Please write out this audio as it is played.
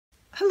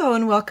Hello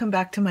and welcome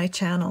back to my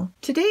channel.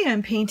 Today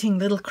I'm painting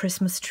little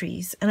Christmas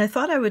trees, and I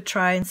thought I would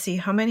try and see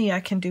how many I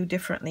can do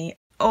differently,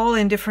 all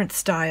in different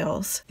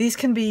styles. These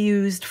can be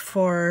used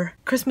for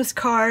Christmas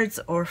cards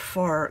or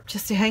for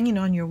just hanging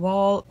on your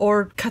wall,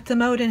 or cut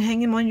them out and hang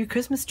them on your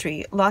Christmas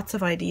tree. Lots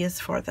of ideas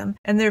for them,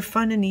 and they're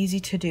fun and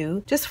easy to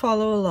do. Just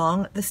follow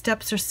along. The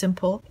steps are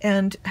simple,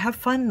 and have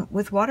fun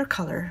with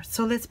watercolor.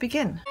 So let's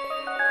begin.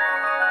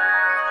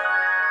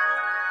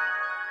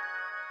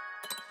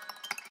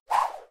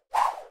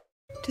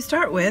 To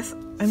start with,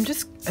 I'm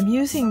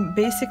using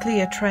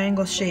basically a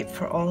triangle shape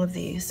for all of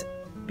these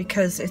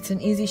because it's an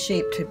easy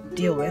shape to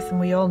deal with, and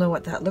we all know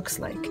what that looks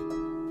like.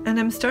 And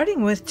I'm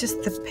starting with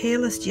just the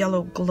palest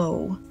yellow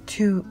glow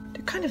to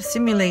kind of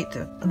simulate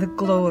the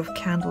glow of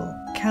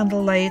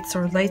candle lights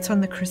or lights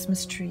on the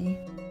Christmas tree.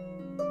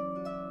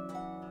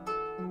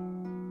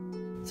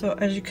 So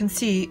as you can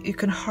see, you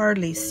can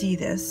hardly see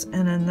this,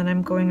 and then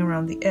I'm going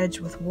around the edge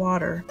with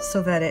water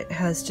so that it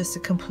has just a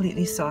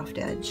completely soft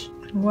edge.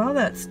 While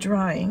that's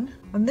drying,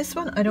 on this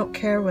one I don't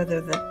care whether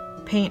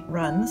the paint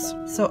runs,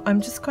 so I'm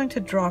just going to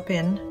drop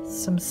in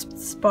some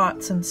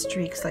spots and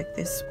streaks like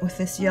this with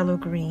this yellow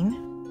green.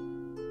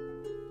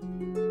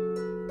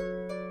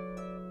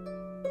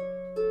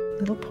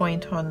 Little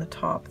point on the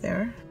top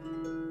there.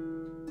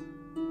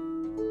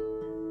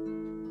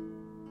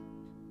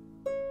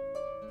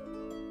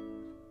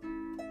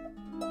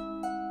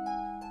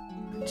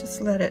 Just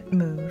let it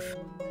move.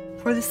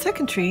 For the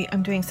second tree,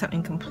 I'm doing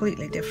something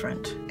completely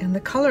different, and the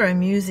color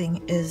I'm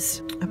using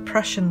is a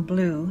Prussian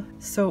blue.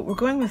 So we're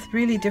going with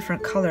really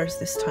different colors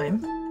this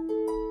time.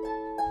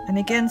 And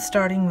again,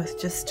 starting with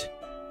just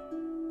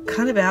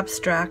kind of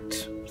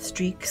abstract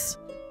streaks.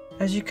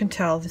 As you can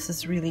tell, this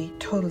is really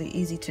totally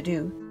easy to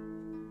do.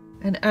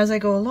 And as I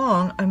go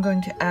along, I'm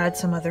going to add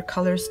some other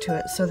colors to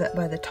it so that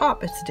by the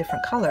top it's a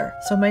different color.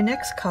 So my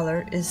next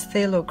color is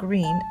phthalo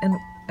green, and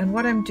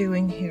what I'm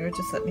doing here,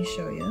 just let me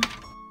show you.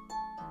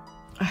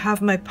 I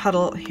have my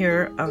puddle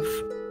here of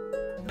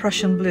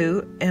Prussian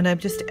blue, and I'm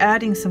just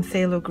adding some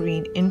phthalo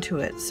green into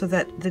it so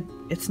that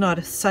it's not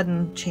a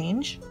sudden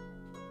change.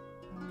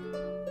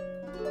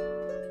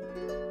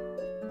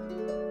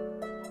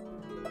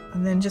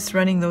 And then just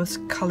running those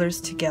colors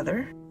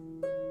together.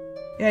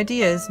 The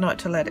idea is not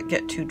to let it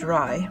get too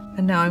dry.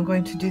 And now I'm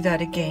going to do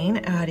that again,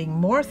 adding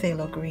more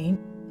phthalo green.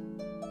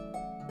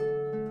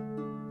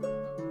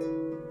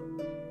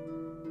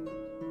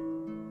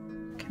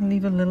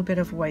 Leave a little bit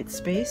of white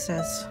space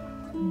as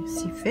you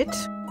see fit.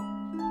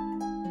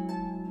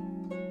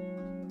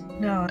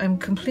 Now I'm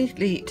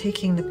completely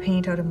taking the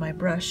paint out of my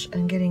brush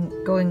and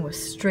going with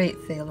straight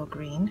phthalo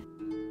green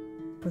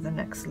for the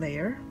next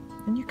layer.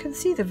 And you can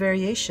see the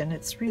variation,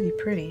 it's really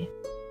pretty.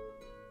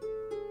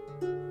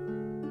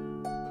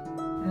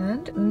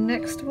 And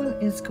next one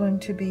is going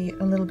to be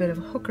a little bit of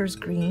hooker's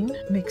green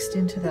mixed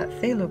into that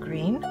phthalo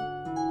green.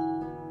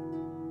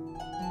 A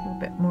little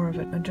bit more of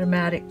a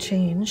dramatic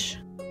change.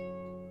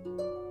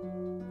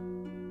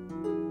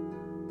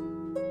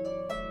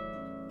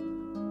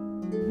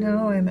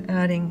 Now I'm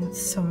adding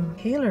some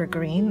paler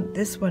green.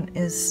 This one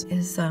is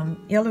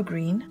yellow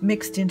green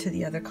mixed into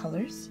the other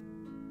colors.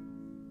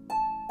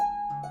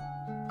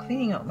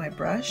 Cleaning out my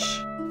brush,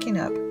 picking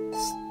up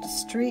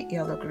straight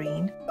yellow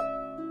green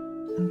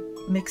and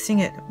mixing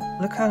it.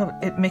 Look how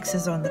it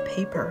mixes on the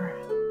paper.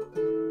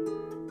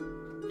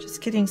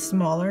 Just getting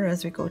smaller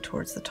as we go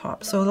towards the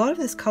top. So a lot of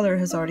this color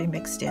has already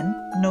mixed in,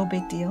 no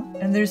big deal.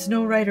 And there's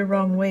no right or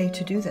wrong way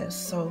to do this,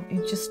 so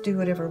you just do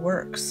whatever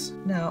works.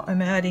 Now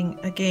I'm adding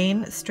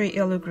again straight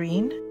yellow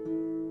green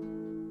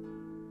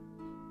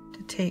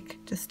to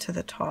take just to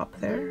the top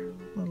there.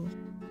 Little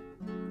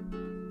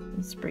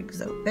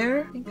sprigs out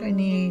there. I think I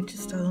need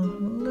just a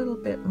little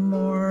bit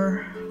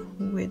more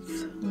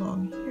width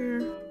along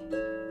here.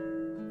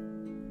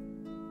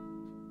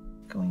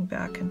 Going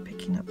back and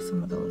picking up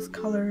some of those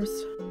colors.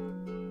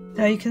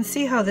 Now you can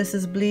see how this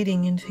is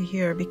bleeding into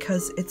here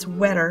because it's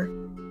wetter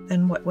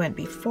than what went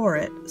before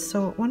it.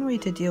 So one way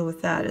to deal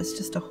with that is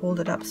just to hold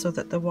it up so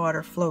that the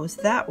water flows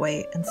that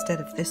way instead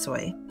of this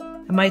way.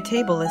 And my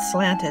table is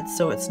slanted,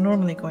 so it's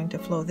normally going to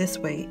flow this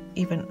way,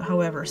 even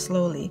however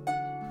slowly.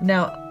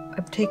 Now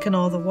I've taken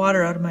all the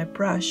water out of my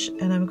brush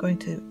and I'm going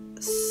to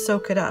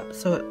soak it up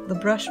so the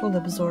brush will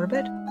absorb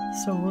it.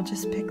 So we'll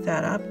just pick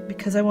that up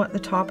because I want the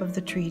top of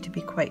the tree to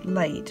be quite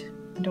light.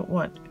 I don't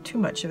want too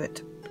much of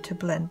it to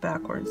blend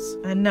backwards.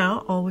 And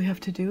now all we have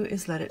to do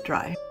is let it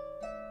dry.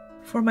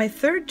 For my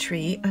third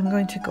tree, I'm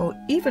going to go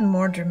even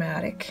more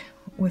dramatic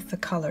with the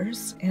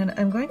colors, and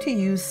I'm going to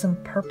use some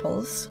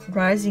purples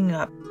rising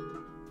up.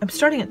 I'm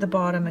starting at the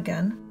bottom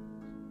again,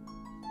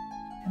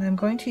 and I'm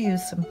going to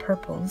use some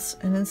purples,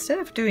 and instead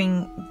of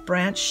doing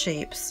branch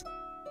shapes,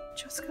 I'm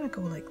just going to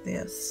go like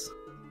this.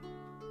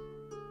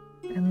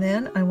 And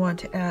then I want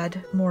to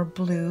add more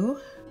blue.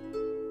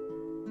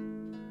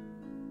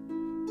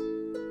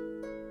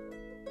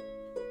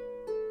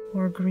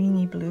 More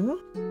greeny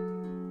blue.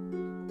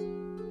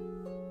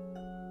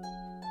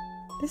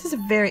 This is a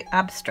very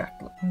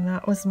abstract look, and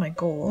that was my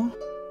goal.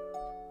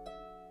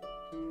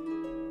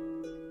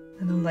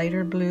 And a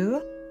lighter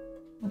blue.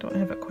 I don't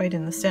have it quite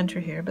in the center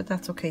here, but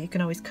that's okay. You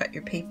can always cut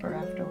your paper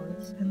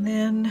afterwards. And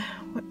then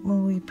what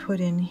will we put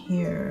in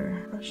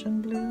here?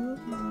 Russian blue?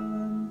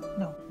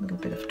 No, a little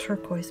bit of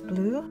turquoise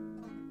blue.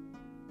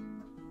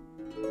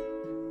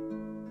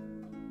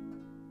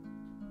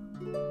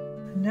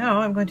 And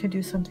now I'm going to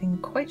do something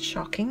quite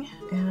shocking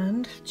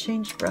and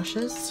change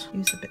brushes.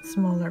 Use a bit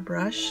smaller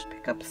brush.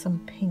 Pick up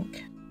some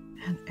pink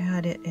and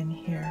add it in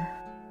here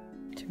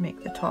to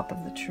make the top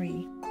of the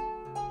tree.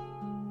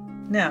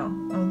 Now,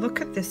 I'll look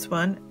at this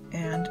one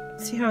and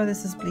see how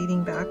this is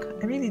bleeding back.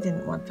 I really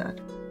didn't want that.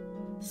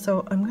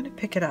 So I'm going to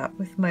pick it up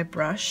with my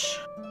brush,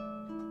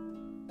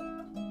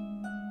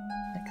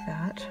 like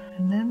that.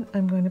 And then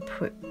I'm going to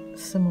put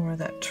some more of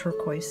that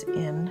turquoise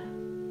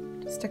in,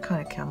 just to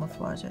kind of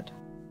camouflage it.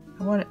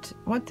 I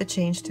want the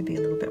change to be a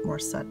little bit more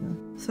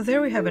sudden. So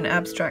there we have an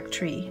abstract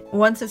tree.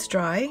 Once it's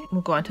dry, we'll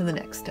go on to the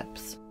next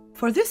steps.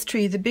 For this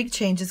tree, the big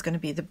change is going to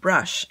be the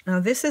brush. Now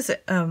this is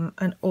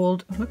an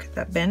old, look at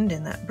that bend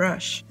in that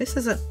brush. This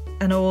is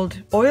an old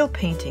oil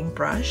painting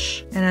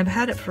brush, and I've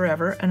had it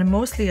forever, and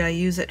mostly I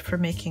use it for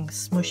making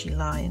smushy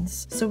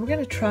lines. So we're going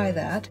to try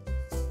that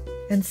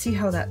and see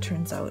how that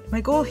turns out.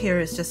 My goal here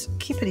is just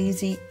keep it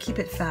easy, keep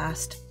it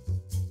fast.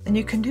 And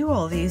you can do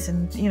all these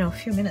in, you know, a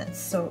few minutes.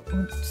 So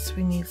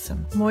we need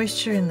some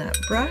moisture in that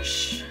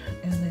brush,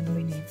 and then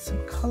we need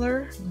some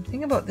color. And the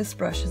thing about this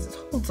brush is it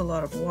holds a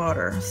lot of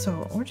water,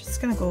 so we're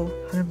just gonna go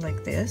kind of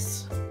like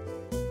this.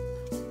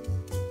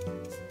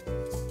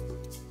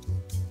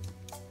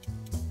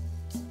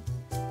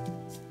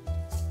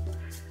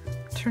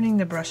 Turning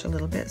the brush a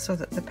little bit so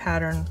that the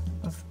pattern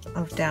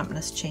of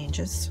dampness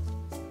changes.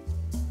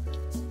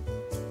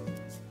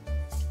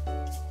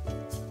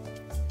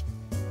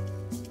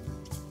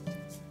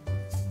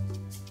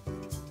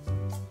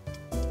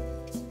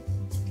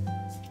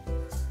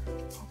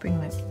 Hoping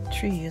the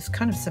tree is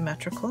kind of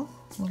symmetrical.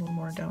 A little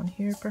more down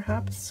here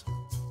perhaps.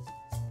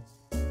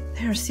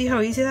 There, see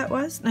how easy that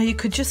was? Now you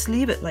could just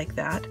leave it like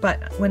that,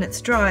 but when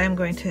it's dry I'm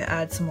going to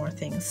add some more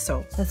things.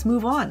 So let's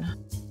move on.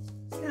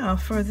 Now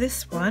for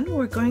this one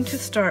we're going to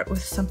start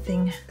with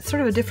something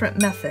sort of a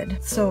different method.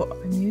 So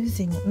I'm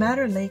using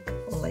Madder Lake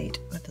Light.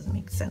 That doesn't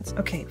make sense.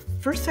 Okay,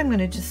 first I'm going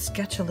to just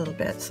sketch a little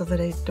bit so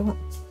that I don't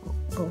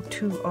go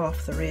too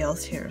off the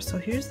rails here. So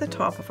here's the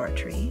top of our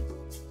tree.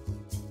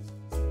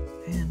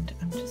 And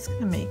I'm just going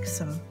to make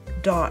some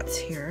dots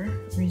here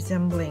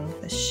resembling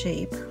the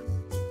shape.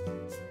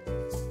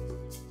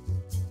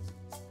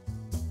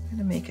 I'm going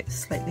to make it a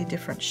slightly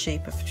different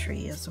shape of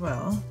tree as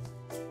well.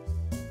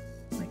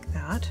 Like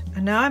that.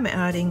 And now I'm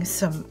adding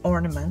some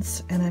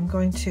ornaments, and I'm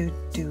going to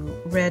do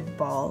red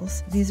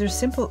balls. These are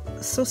simple,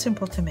 so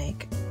simple to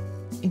make.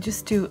 You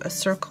just do a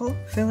circle,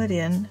 fill it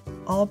in,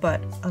 all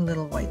but a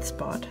little white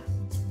spot.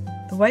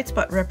 The white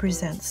spot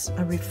represents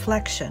a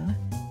reflection,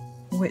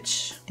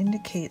 which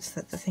indicates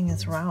that the thing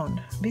is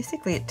round.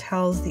 Basically it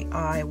tells the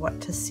eye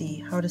what to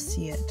see, how to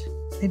see it.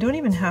 They don't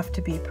even have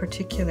to be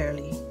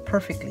particularly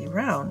perfectly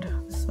round.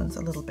 This one's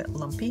a little bit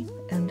lumpy,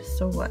 and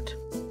so what?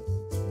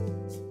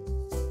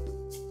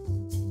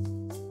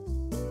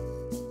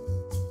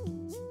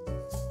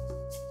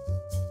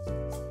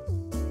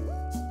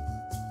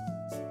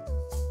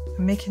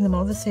 I'm making them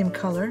all the same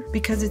color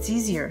because it's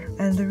easier,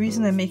 and the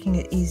reason I'm making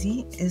it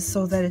easy is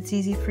so that it's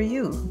easy for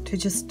you to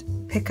just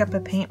pick up a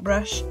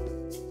paintbrush,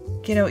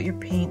 get out your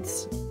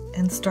paints,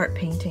 and start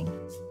painting.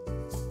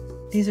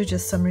 These are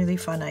just some really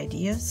fun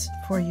ideas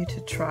for you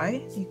to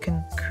try. You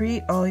can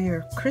create all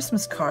your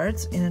Christmas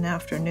cards in an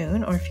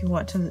afternoon, or if you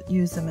want to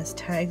use them as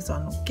tags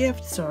on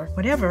gifts or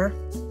whatever,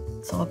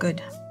 it's all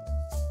good.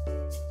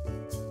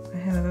 I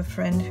have a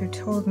friend who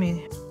told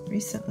me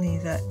recently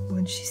that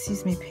when she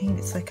sees me paint,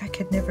 it's like I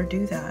could never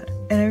do that.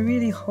 And I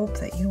really hope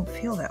that you don't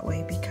feel that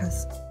way,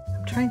 because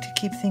I'm trying to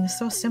keep things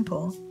so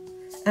simple.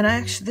 And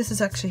this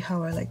is actually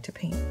how I like to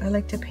paint. I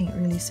like to paint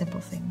really simple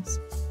things.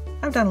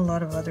 I've done a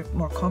lot of other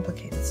more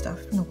complicated stuff,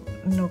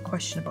 no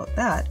question about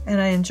that,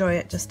 and I enjoy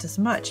it just as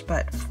much,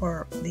 but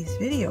for these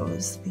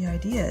videos, the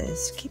idea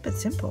is keep it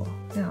simple.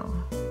 Now,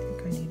 I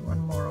think I need one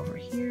more over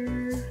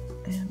here,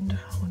 and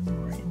one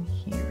more in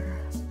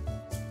here.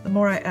 The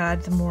more I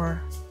add, the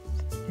more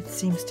it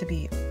seems to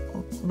be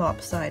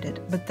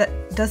lopsided, but that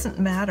doesn't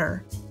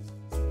matter,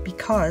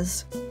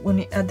 because when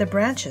you add the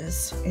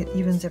branches, it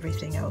evens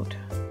everything out.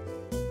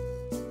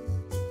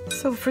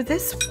 So for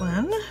this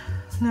one,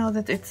 now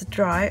that it's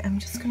dry, I'm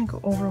just going to go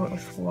over it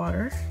with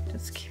water.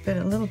 Just keep it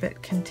a little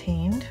bit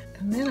contained.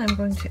 And then I'm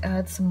going to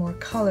add some more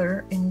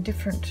color in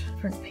different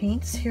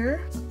paints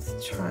here.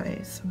 Let's try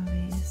some of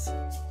these.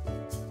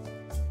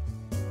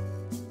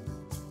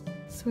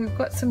 So we've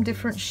got some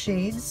different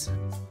shades.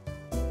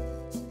 I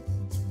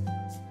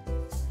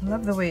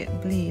love the way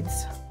it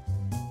bleeds.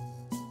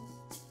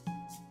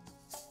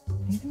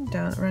 Even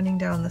running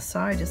down the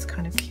side is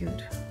kind of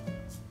cute.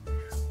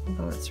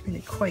 Although it's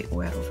really quite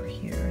wet over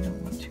here. I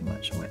don't want too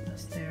much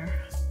wetness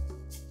there.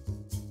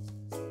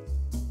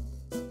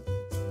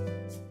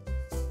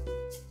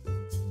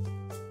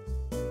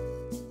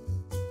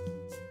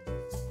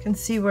 You can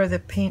see where the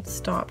paint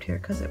stopped here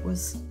because there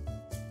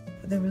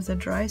was a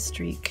dry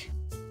streak.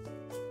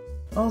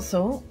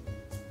 Also,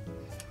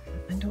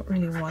 I don't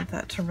really want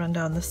that to run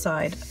down the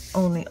side,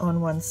 only on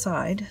one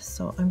side.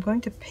 So I'm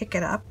going to pick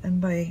it up, and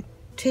by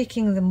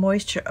taking the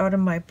moisture out of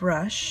my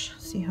brush,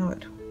 see how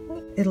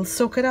it'll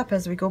soak it up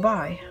as we go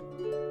by.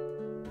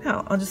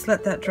 Now I'll just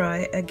let that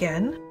dry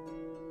again,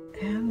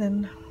 and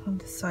then I'll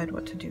decide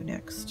what to do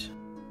next.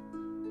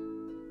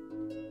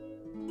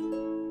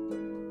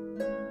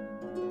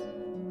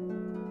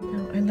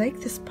 Now I like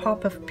this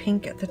pop of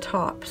pink at the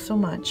top so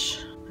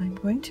much. I'm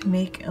going to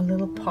make a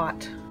little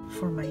pot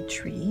for my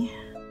tree.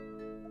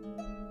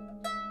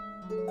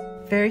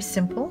 Very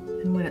simple,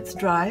 and when it's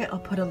dry I'll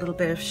put a little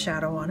bit of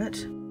shadow on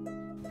it.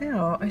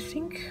 Now I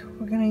think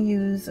we're going to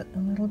use a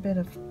little bit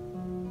of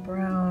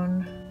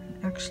brown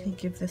and actually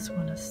give this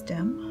one a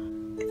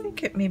stem. I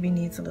think it maybe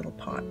needs a little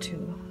pot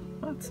too.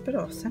 Oh, it's a bit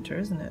off center,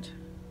 isn't it?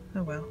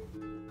 Oh well.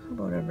 How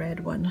about a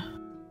red one?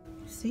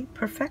 See,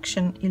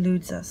 perfection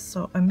eludes us,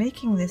 so I'm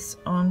making this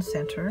on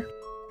center,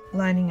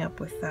 lining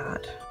up with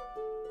that.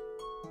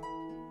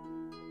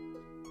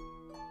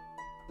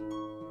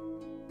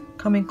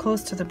 Coming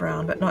close to the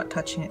brown but not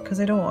touching it, because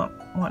I don't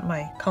want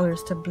my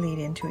colors to bleed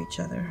into each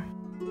other.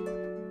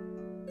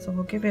 So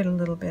we'll give it a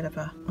little bit of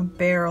a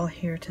barrel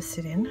here to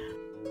sit in.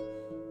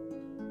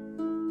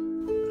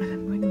 And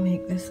I'm going to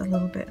make this a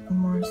little bit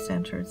more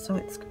centered, so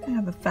it's going to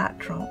have a fat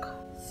trunk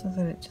so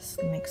that it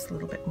just makes a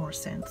little bit more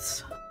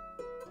sense.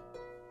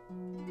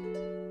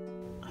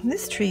 On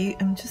this tree,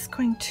 I'm just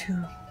going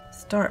to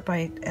start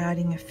by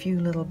adding a few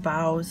little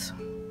boughs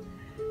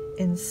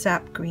in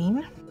sap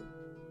green.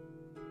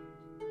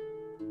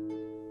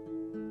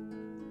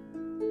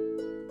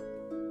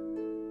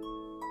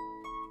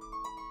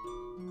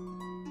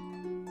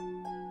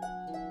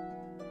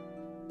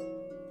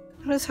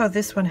 Notice how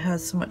this one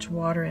has so much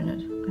water in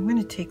it. I'm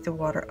going to take the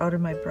water out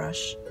of my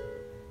brush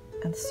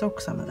and soak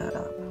some of that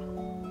up,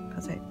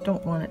 because I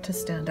don't want it to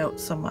stand out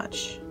so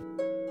much.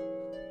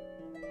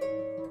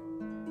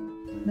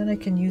 And then I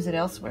can use it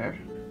elsewhere.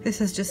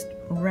 This is just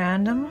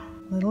random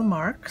little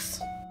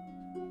marks.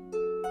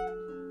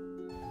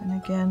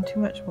 And again, too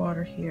much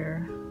water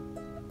here.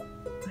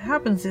 What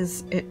happens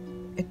is it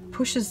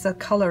pushes the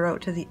color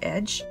out to the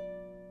edge,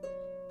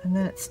 and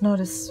then it's not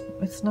as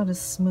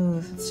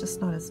smooth. It's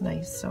just not as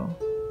nice. So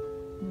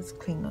let's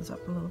clean those up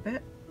a little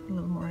bit. A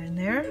little more in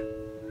there.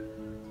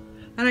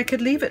 And I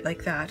could leave it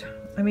like that.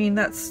 I mean,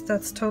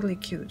 that's totally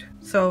cute.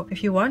 So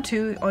if you want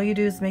to, all you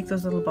do is make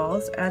those little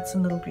balls, add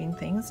some little green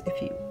things.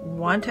 If you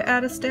want to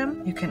add a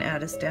stem, you can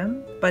add a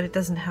stem, but it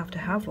doesn't have to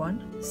have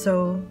one.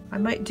 So I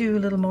might do a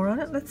little more on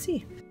it. Let's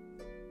see.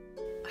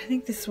 I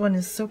think this one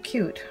is so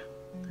cute.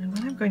 And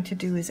what I'm going to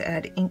do is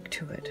add ink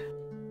to it.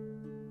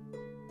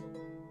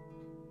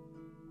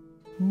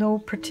 No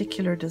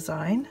particular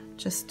design,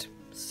 just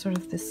sort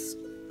of this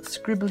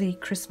scribbly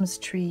Christmas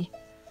tree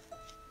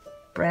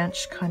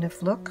branch kind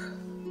of look.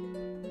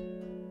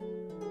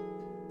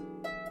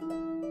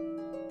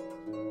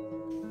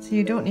 So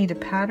you don't need a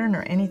pattern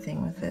or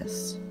anything with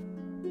this.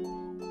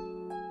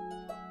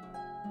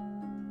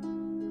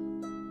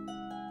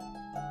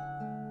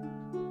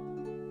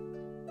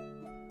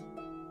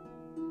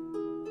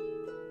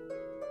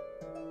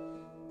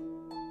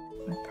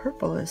 My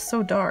purple is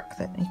so dark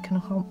that you can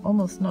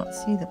almost not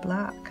see the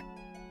black.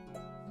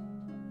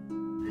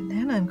 And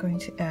then I'm going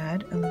to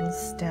add a little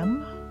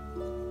stem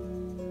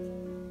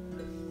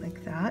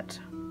like that.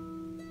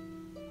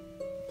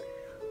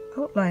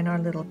 Outline our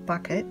little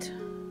bucket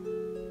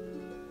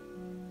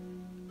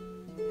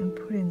and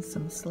put in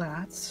some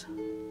slats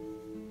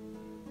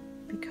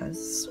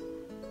because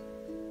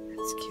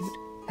it's cute.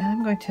 And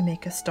I'm going to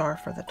make a star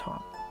for the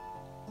top.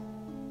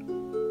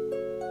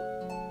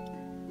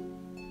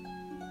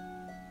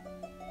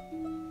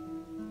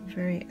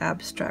 Very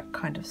abstract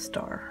kind of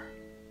star.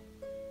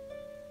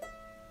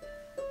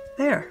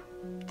 There,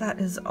 that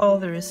is all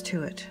there is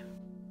to it.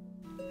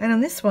 And on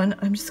this one,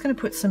 I'm just going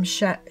to put some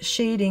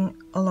shading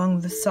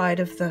along the side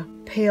of the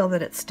pail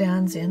that it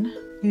stands in,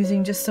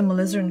 using just some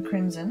alizarin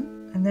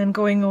crimson, and then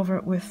going over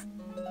it with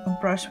a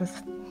brush with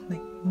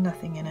like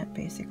nothing in it,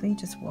 basically,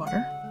 just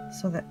water,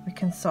 so that we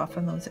can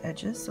soften those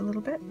edges a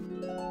little bit.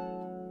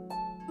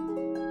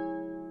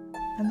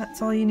 And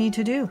that's all you need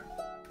to do.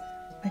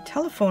 My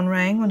telephone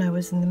rang when I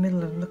was in the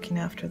middle of looking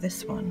after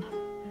this one.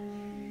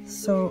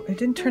 So it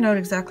didn't turn out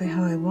exactly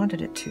how I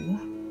wanted it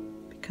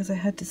to, because I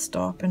had to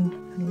stop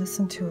and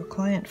listen to a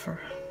client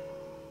for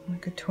a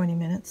good 20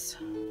 minutes.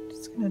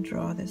 Just going to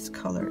draw this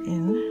color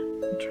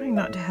in. I'm trying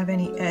not to have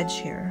any edge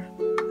here.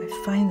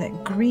 I find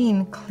that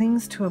green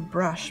clings to a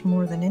brush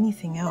more than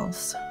anything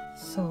else.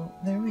 So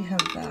there we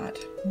have that.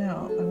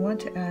 Now I want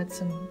to add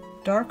some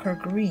darker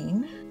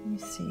green. Let me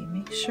see,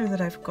 make sure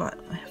that I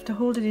have to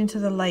hold it into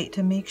the light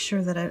to make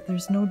sure that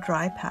there's no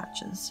dry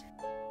patches.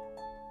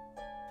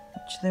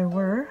 Which there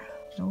were.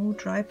 No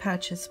dry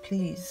patches,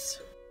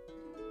 please.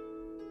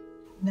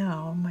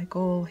 Now my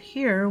goal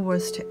here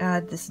was to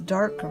add this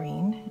dark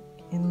green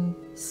in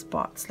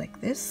spots like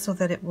this so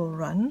that it will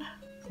run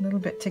a little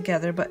bit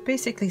together, but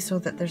basically so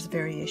that there's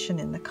variation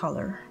in the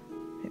color.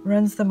 It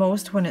runs the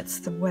most when it's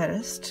the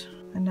wettest.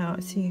 And now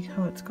see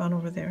how it's gone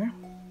over there.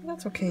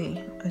 That's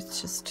okay.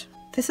 It's just,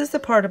 this is the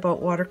part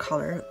about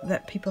watercolor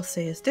that people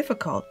say is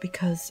difficult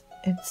because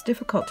it's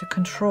difficult to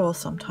control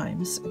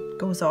sometimes. It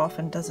goes off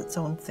and does its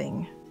own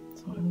thing.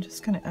 So I'm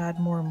just going to add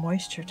more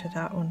moisture to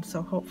that one,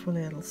 so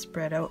hopefully it'll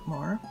spread out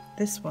more.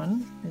 This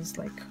one is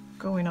like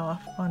going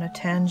off on a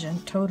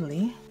tangent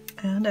totally.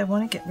 And I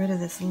want to get rid of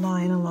this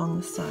line along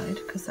the side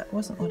because that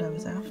wasn't what I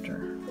was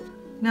after.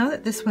 Now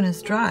that this one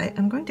is dry,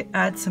 I'm going to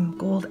add some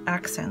gold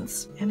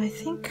accents. And I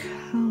think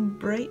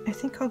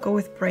I'll go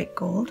with bright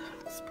gold.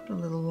 Let's put a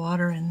little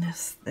water in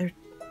this. They're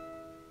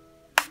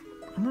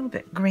a little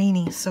bit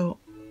grainy, so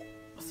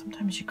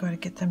sometimes you got to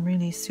get them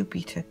really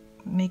soupy to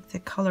make the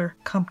color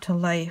come to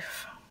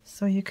life.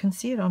 So you can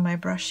see it on my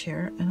brush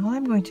here, and all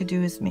I'm going to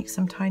do is make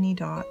some tiny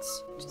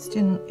dots, just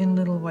in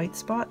little white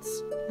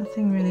spots.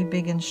 Nothing really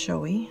big and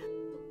showy.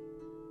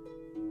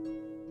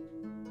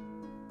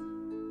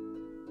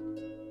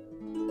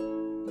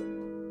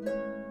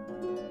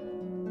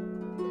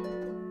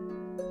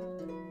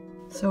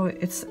 So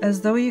it's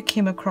as though you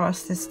came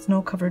across this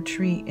snow-covered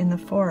tree in the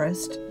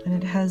forest, and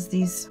it has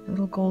these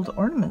little gold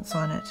ornaments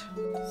on it.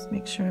 Just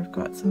make sure I've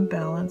got some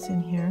balance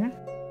in here.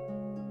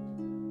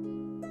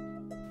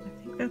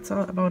 I think that's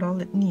about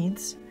all it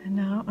needs. And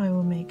now I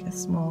will make a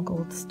small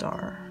gold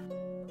star.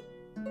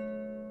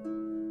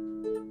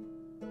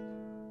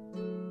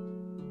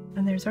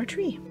 And there's our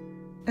tree.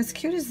 As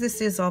cute as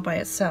this is all by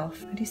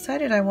itself, I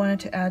decided I wanted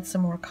to add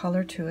some more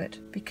color to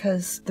it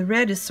because the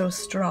red is so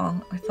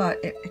strong. I thought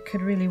it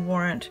could really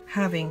warrant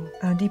having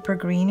a deeper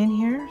green in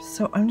here.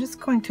 So I'm just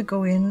going to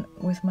go in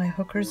with my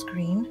Hooker's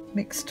green,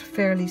 mixed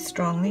fairly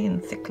strongly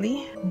and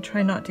thickly, and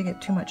try not to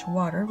get too much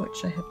water,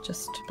 which I have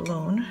just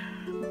blown.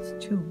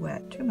 It's too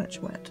wet, too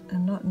much wet,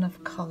 and not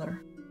enough color.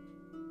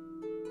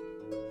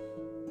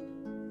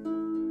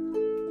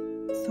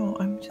 So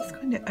I'm just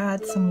going to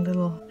add some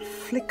little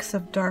flicks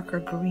of darker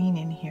green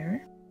in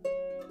here.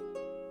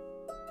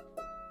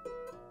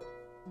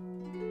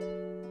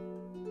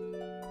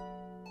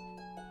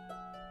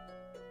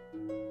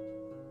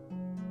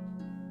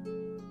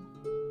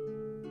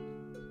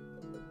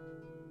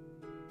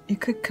 You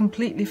could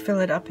completely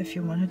fill it up if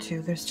you wanted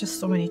to. There's just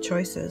so many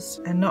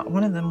choices, and not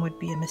one of them would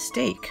be a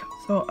mistake.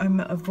 So I'm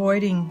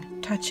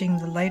avoiding touching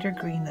the lighter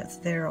green that's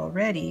there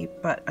already,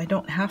 but I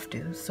don't have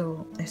to.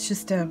 So it's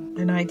just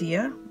an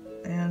idea,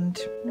 and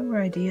you know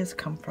where ideas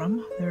come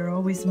from. There are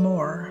always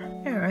more.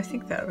 There, I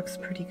think that looks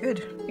pretty good.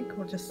 I think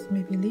we'll just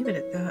maybe leave it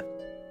at that.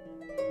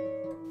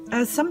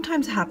 As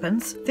sometimes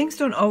happens, things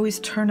don't always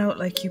turn out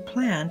like you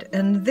planned,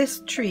 and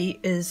this tree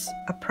is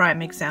a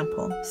prime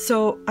example.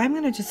 So I'm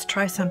going to just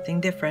try something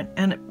different,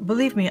 and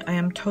believe me, I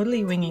am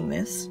totally winging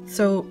this.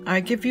 So I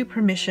give you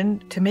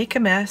permission to make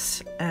a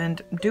mess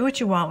and do what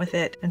you want with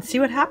it and see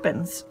what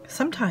happens.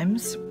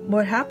 Sometimes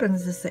what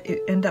happens is that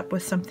you end up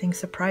with something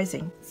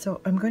surprising.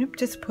 So I'm going to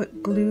just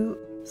put glue,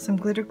 some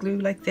glitter glue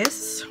like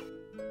this.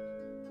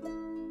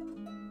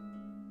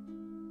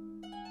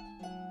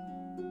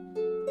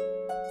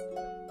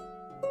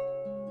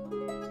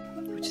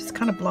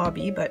 Kind of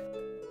blobby, but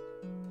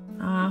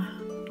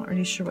not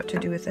really sure what to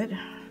do with it.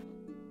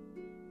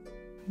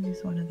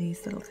 Use one of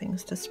these little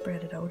things to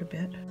spread it out a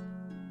bit.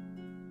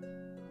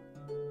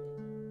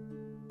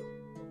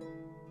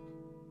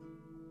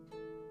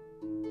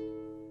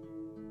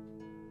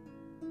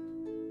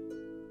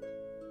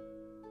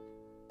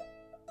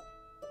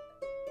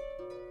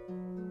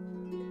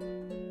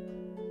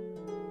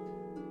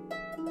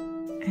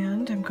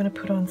 And I'm going to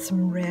put on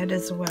some red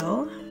as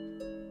well.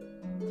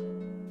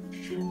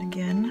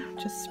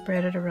 Just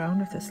spread it around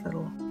with this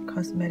little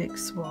cosmetic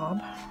swab.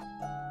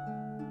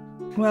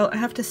 Well, I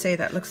have to say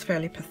that looks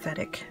fairly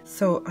pathetic.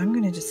 So I'm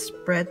going to just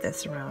spread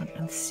this around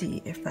and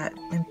see if that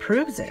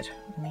improves it.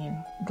 I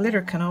mean,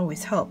 glitter can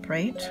always help,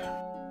 right?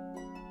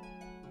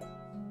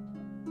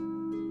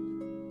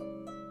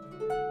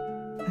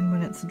 And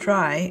when it's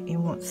dry,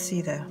 you won't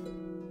see the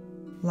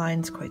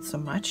lines quite so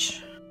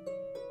much.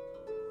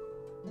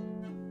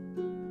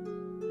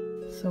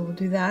 So we'll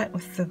do that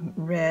with the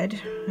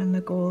red and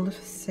the gold,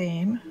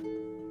 same.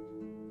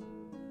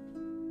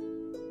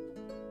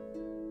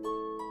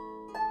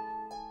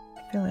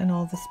 Fill in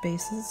all the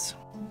spaces.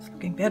 It's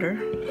looking better.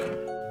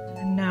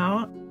 And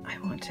now I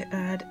want to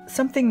add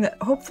something that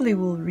hopefully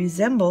will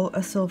resemble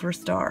a silver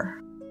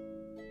star.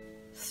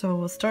 So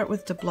we'll start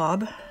with the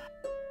blob,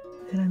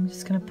 and I'm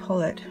just going to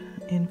pull it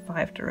in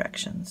 5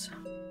 directions.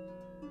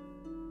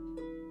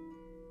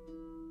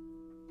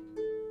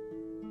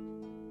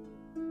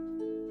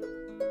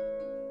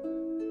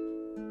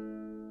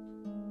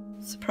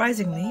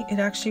 Surprisingly, it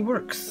actually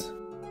works.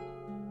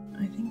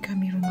 I think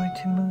I'm even going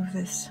to move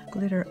this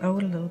glitter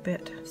out a little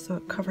bit so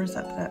it covers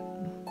up that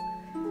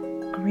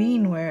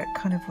green where it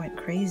kind of went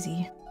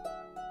crazy.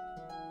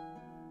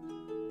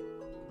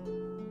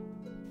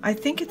 I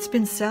think it's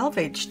been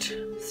salvaged,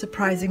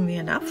 surprisingly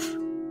enough.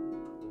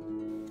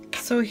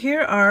 So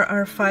here are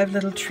our 5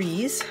 little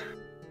trees.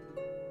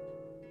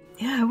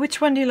 Yeah, which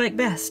one do you like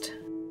best?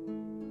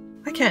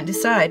 I can't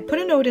decide. Put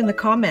a note in the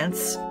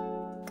comments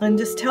and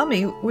just tell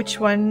me which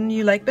one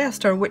you like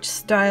best, or which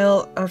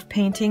style of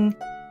painting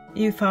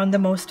you found the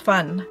most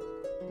fun.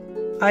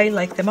 I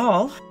like them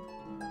all.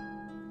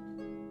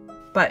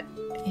 But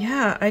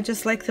yeah, I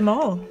just like them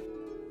all.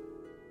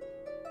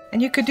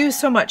 And you could do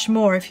so much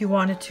more if you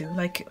wanted to.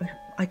 Like,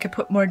 I could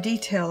put more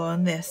detail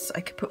on this.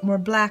 I could put more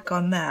black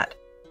on that.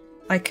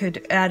 I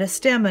could add a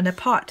stem and a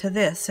pot to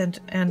this, and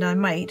I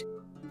might.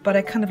 But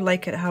I kind of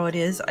like it how it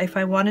is. If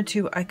I wanted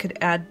to, I could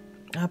add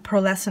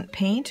pearlescent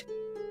paint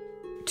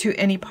to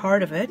any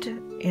part of it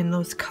in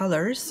those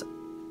colors.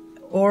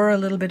 Or a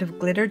little bit of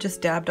glitter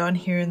just dabbed on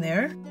here and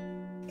there.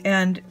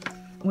 And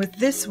with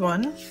this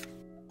one,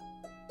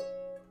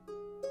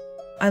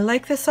 I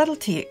like the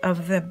subtlety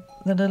of the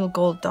little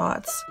gold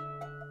dots.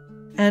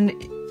 And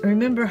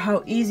remember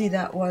how easy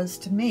that was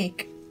to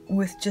make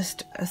with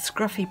just a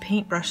scruffy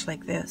paintbrush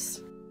like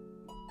this.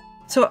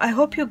 So I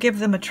hope you'll give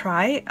them a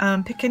try.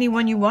 Pick any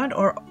one you want,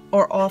 or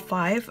all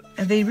 5.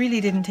 They really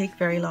didn't take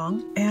very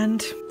long.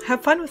 And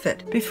have fun with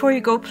it. Before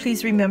you go,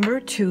 please remember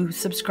to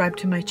subscribe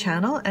to my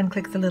channel and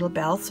click the little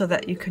bell so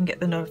that you can get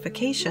the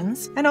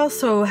notifications. And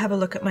also have a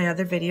look at my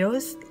other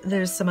videos.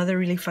 There's some other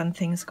really fun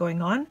things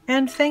going on.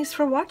 And thanks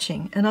for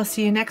watching, and I'll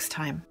see you next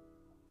time.